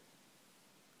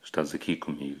Estás aqui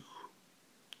comigo.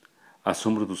 À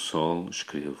sombra do sol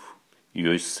escrevo, e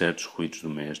ouço certos ruídos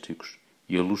domésticos,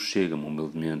 e a luz chega-me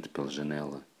humildemente pela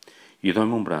janela, e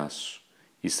dói-me um braço,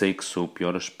 e sei que sou o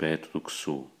pior aspecto do que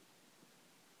sou.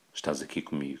 Estás aqui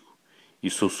comigo, e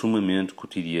sou sumamente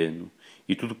cotidiano,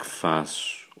 e tudo o que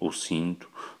faço ou sinto,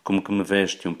 como que me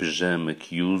veste um pijama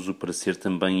que uso para ser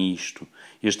também isto,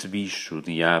 este bicho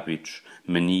de hábitos,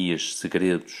 manias,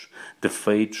 segredos,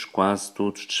 defeitos quase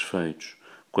todos desfeitos,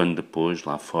 quando depois,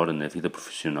 lá fora, na vida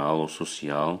profissional ou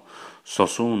social, só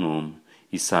sou um nome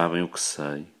e sabem o que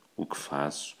sei, o que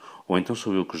faço, ou então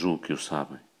sou eu que julgo que o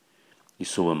sabem. E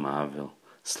sou amável,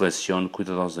 seleciono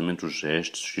cuidadosamente os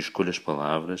gestos e escolho as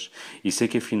palavras e sei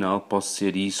que afinal posso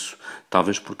ser isso,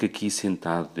 talvez porque aqui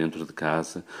sentado dentro de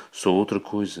casa sou outra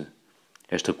coisa.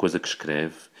 Esta coisa que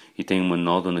escreve e tem uma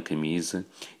nódoa na camisa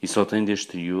e só tem de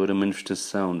exterior a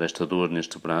manifestação desta dor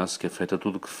neste braço que afeta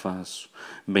tudo o que faço,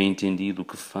 bem entendido o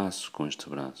que faço com este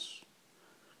braço.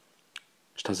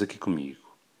 Estás aqui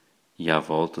comigo e à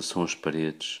volta são as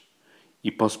paredes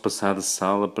e posso passar de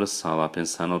sala para sala a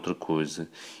pensar noutra coisa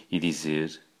e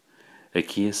dizer: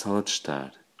 aqui é a sala de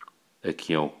estar,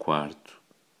 aqui é o quarto,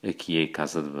 aqui é a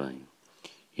casa de banho.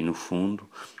 E no fundo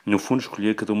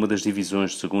escolher cada uma das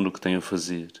divisões segundo o que tenho a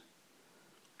fazer.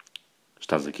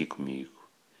 Estás aqui comigo.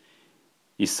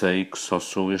 E sei que só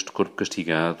sou este corpo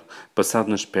castigado, passado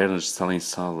nas pernas de sala em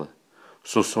sala.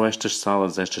 Sou só estas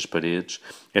salas, estas paredes,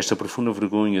 esta profunda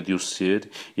vergonha de o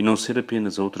ser e não ser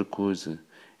apenas a outra coisa,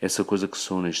 essa coisa que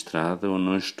sou na estrada onde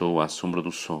não estou à sombra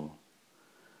do sol.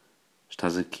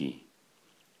 Estás aqui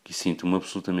e sinto-me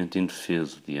absolutamente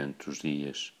indefeso diante dos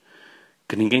dias.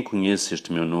 Que ninguém conheça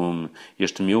este meu nome,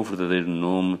 este meu verdadeiro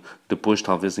nome, depois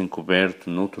talvez encoberto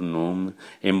noutro nome,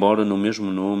 embora no mesmo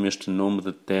nome este nome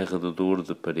de terra, de dor,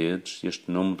 de paredes,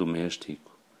 este nome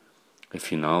doméstico.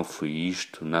 Afinal, foi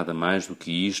isto, nada mais do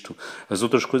que isto. As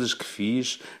outras coisas que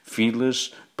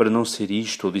fiz-las para não ser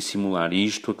isto ou dissimular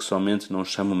isto, a que somente não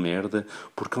chamo merda,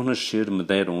 porque ao nascer me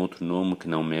deram outro nome que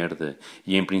não merda,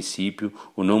 e em princípio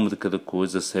o nome de cada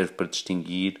coisa serve para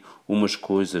distinguir umas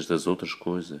coisas das outras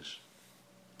coisas.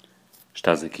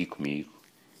 Estás aqui comigo,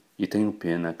 e tenho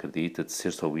pena, acredita, de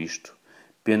ser só isto,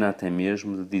 pena até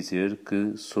mesmo de dizer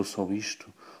que sou só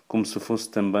isto, como se fosse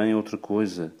também outra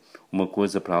coisa, uma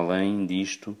coisa para além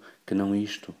disto que não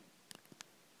isto.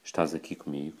 Estás aqui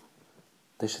comigo,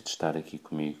 deixa de estar aqui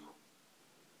comigo.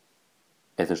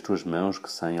 É das tuas mãos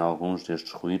que saem alguns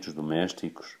destes ruídos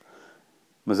domésticos,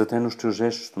 mas até nos teus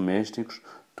gestos domésticos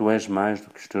tu és mais do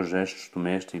que os teus gestos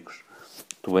domésticos.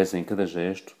 Tu és em cada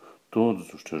gesto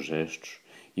todos os teus gestos,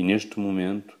 e neste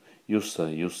momento eu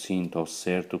sei, eu sinto ao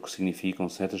certo o que significam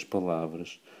certas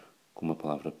palavras, como a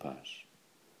palavra paz.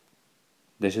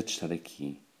 Deixa de estar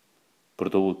aqui.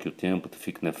 Perdoa que o tempo te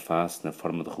fique na face, na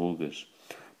forma de rugas.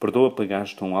 Perdoa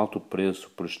pagaste tão alto preço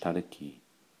por estar aqui.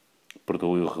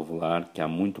 Perdoa eu revelar que há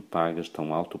muito pagas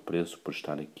tão alto preço por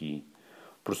estar aqui.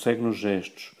 Prossegue nos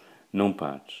gestos, não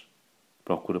pares.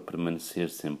 Procura permanecer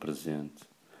sempre presente.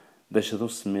 Deixa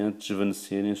docemente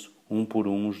desvanecerem-se um por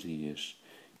um os dias,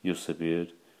 e eu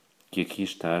saber que aqui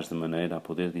estás de maneira a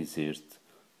poder dizer-te: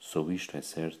 sou isto, é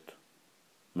certo,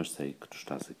 mas sei que tu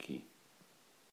estás aqui.